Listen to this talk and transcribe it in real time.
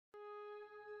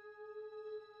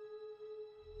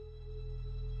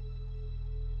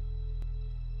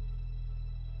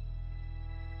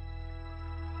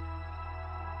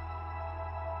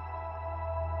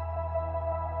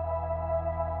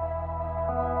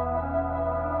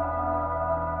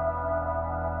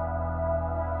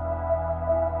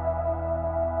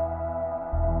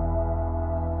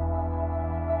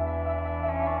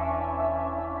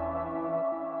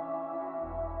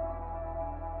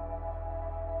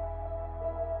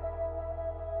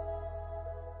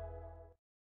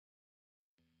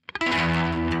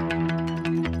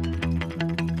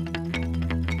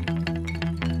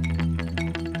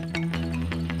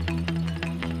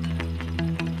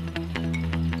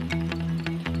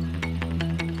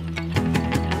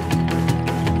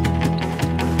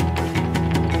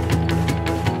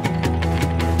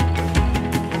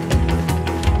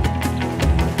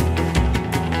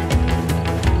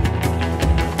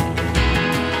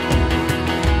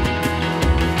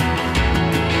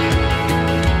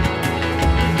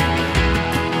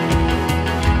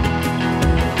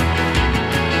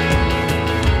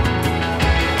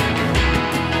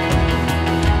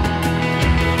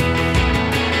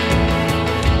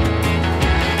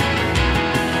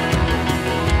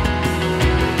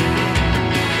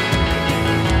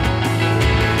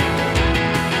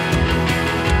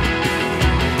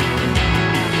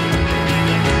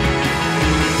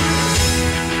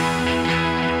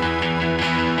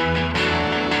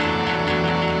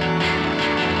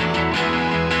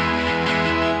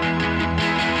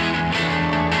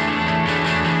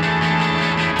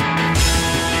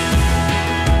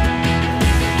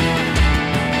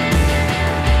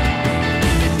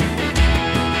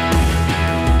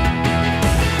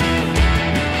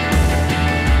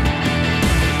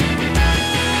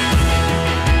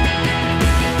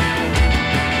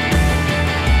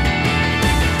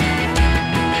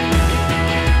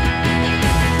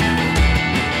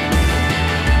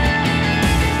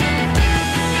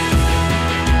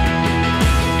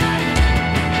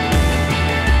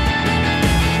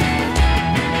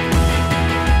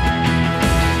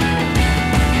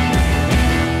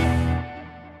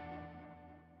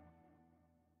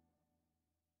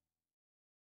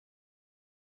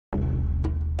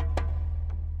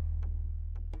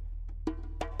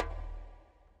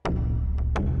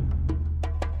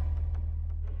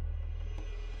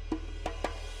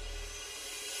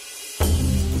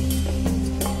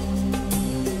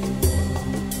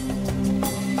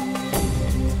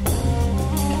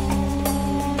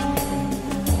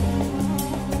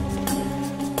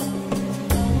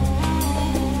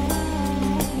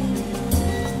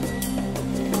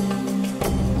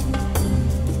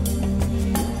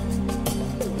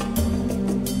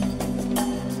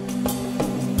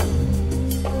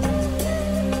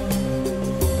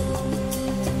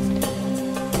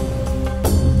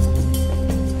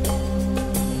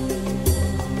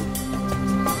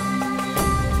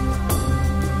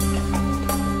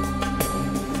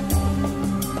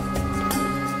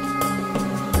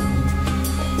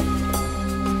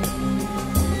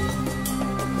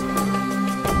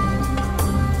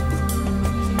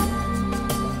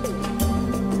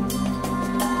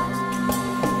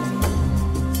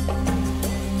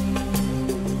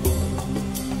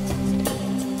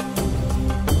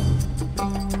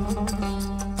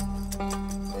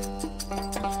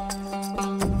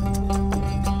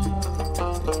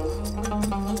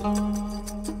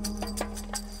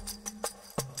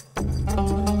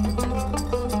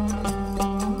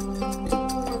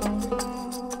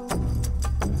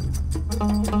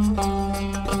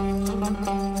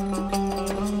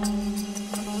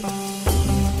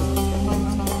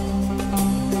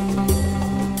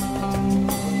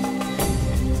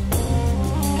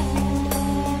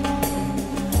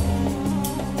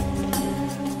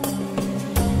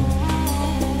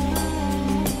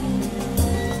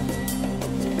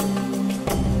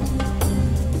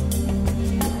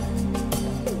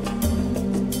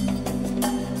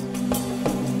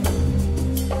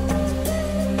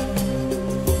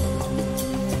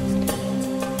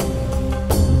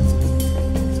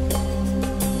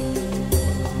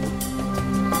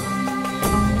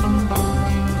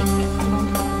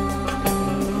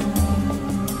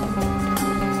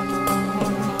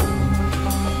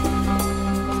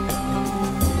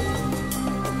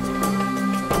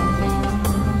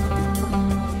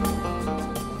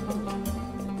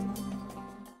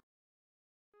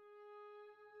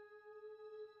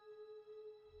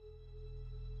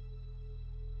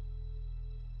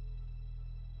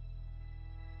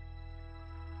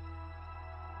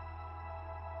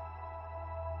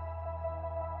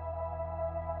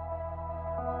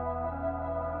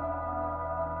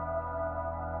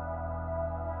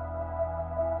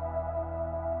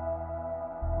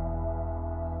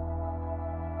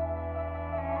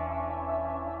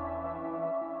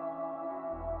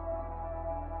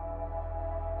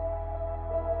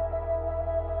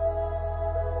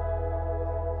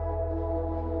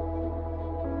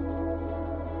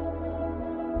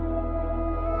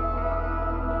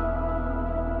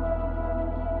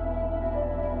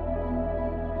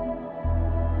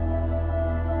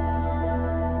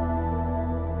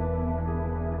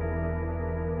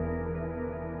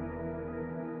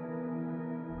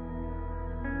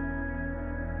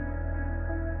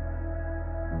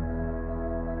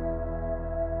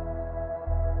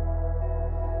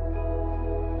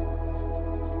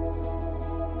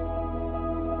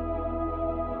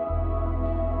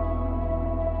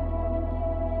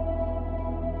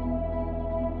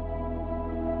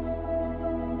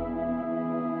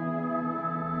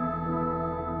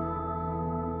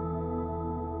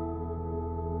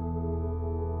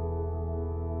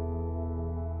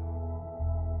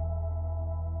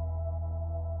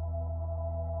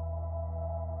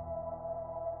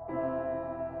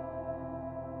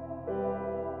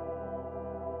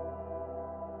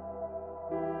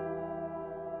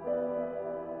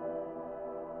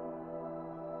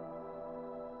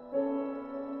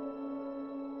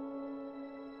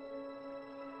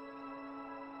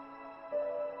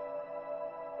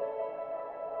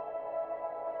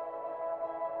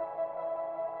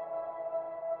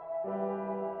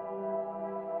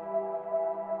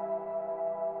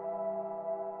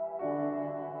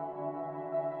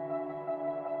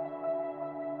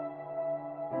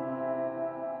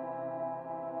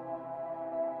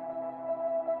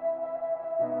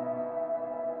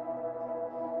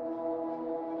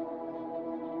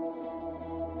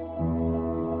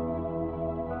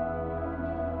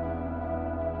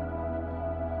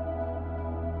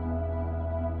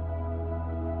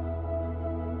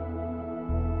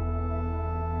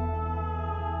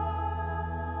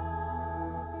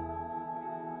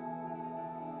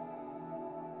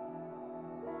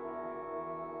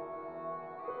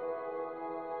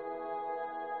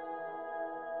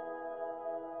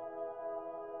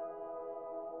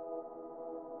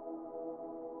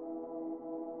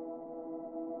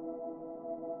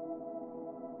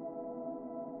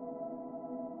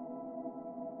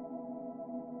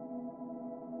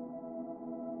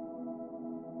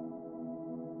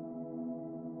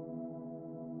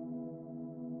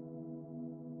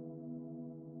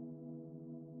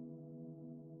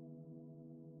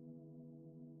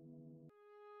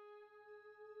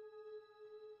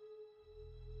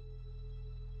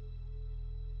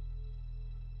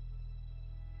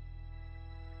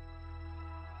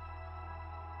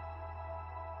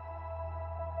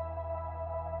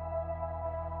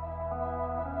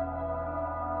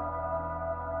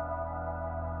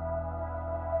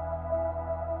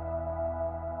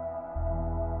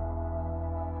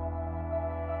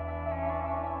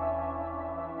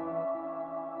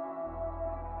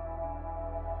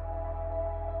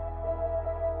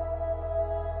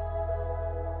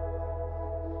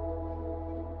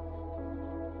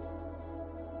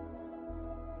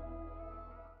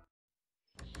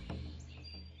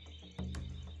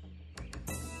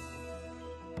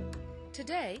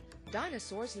Today,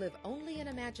 dinosaurs live only in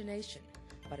imagination,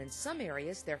 but in some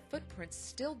areas their footprints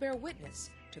still bear witness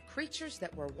to creatures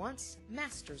that were once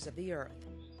masters of the earth.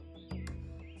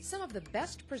 Some of the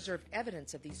best preserved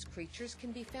evidence of these creatures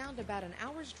can be found about an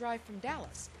hour's drive from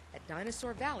Dallas at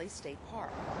Dinosaur Valley State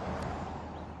Park.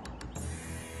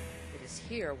 It is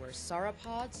here where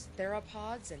sauropods,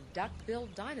 theropods, and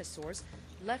duck-billed dinosaurs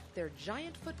left their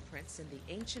giant footprints in the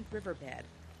ancient riverbed,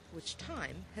 which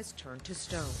time has turned to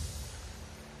stone.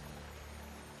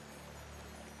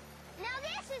 Now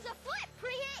this is a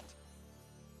footprint!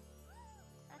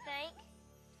 I think.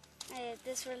 Hey,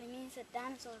 this really means that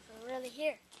dinosaurs are really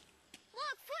here.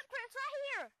 Look, footprints right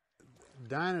here!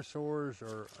 Dinosaurs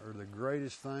are the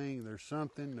greatest thing. They're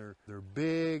something. They're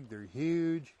big, they're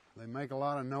huge, they make a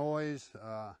lot of noise,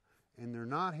 and they're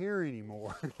not here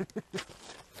anymore.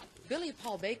 Billy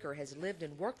Paul Baker has lived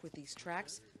and worked with these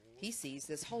tracks. He sees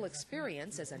this whole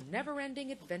experience as a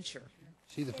never-ending adventure.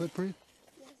 See the footprint?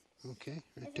 Yes. Okay,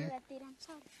 right there.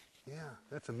 Tiranosaurio. Yeah,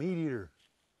 that's a meat eater.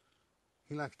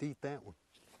 He likes to eat that one.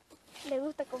 Le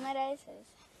gusta comer a ese.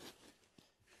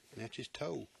 And that's his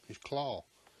toe, his claw.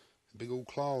 Big old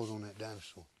claws on that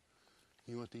dinosaur.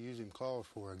 You know what they use them claws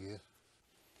for, I guess?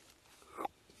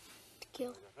 To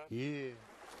kill. Yeah.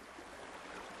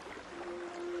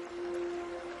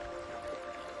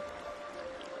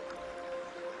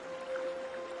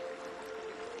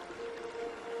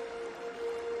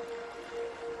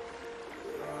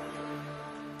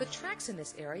 The tracks in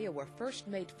this area were first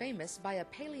made famous by a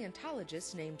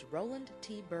paleontologist named Roland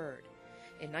T. Byrd.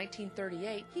 In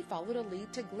 1938, he followed a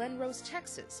lead to Glen Rose,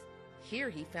 Texas. Here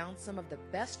he found some of the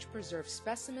best preserved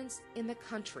specimens in the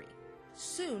country.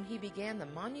 Soon he began the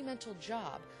monumental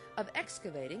job of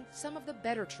excavating some of the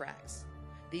better tracks.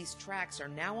 These tracks are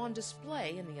now on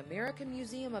display in the American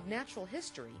Museum of Natural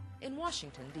History in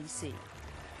Washington, D.C.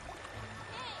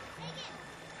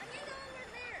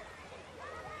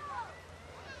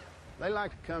 They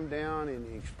like to come down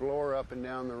and explore up and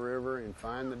down the river and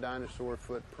find the dinosaur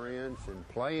footprints and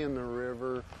play in the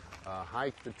river,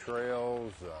 hike the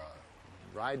trails,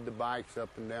 ride the bikes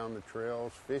up and down the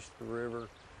trails, fish the river.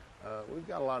 We've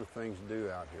got a lot of things to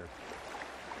do out here.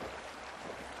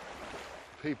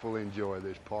 People enjoy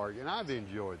this park, and I've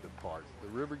enjoyed the park. The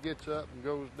river gets up and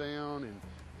goes down, and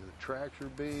the tracks are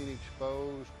being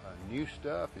exposed. New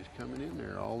stuff is coming in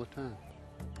there all the time.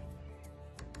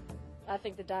 I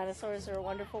think the dinosaurs are a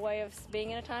wonderful way of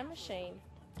being in a time machine,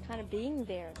 kind of being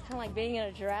there. It's kind of like being in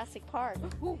a Jurassic Park.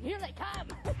 Ooh, here they come!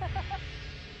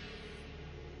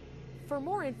 For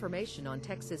more information on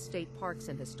Texas state parks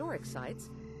and historic sites,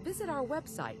 visit our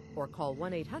website or call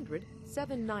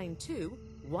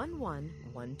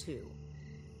 1-800-792-1112.